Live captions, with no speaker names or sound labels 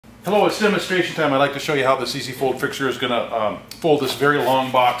Hello, it's demonstration time. I'd like to show you how this Easy Fold fixture is going to fold this very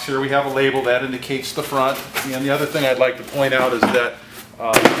long box here. We have a label that indicates the front. And the other thing I'd like to point out is that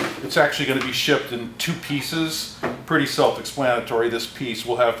it's actually going to be shipped in 2 pieces. Pretty self-explanatory. This piece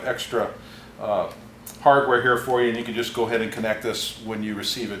will have extra hardware here for you, and you can just go ahead and connect this when you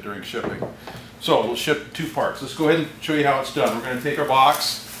receive it during shipping. So we'll ship 2 parts. Let's go ahead and show you how it's done. We're going to take our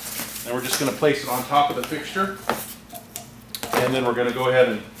box and we're just going to place it on top of the fixture. And then we're going to go ahead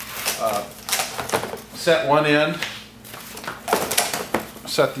and set one end,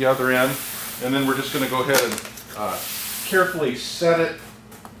 set the other end, and then we're just going to go ahead and carefully set it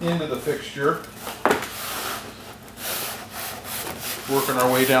into the fixture, working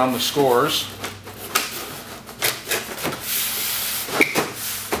our way down the scores.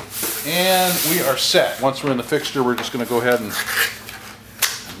 And we are set. Once we're in the fixture, we're just going to go ahead and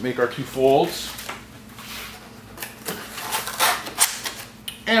make our 2 folds.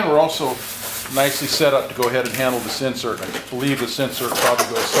 And we're also nicely set up to go ahead and handle this insert. I believe this insert probably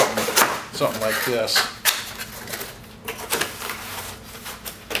goes something like this.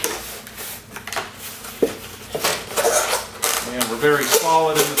 And we're very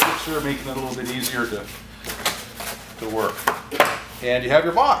solid in the fixture, making it a little bit easier to work. And you have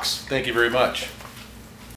your box. Thank you very much.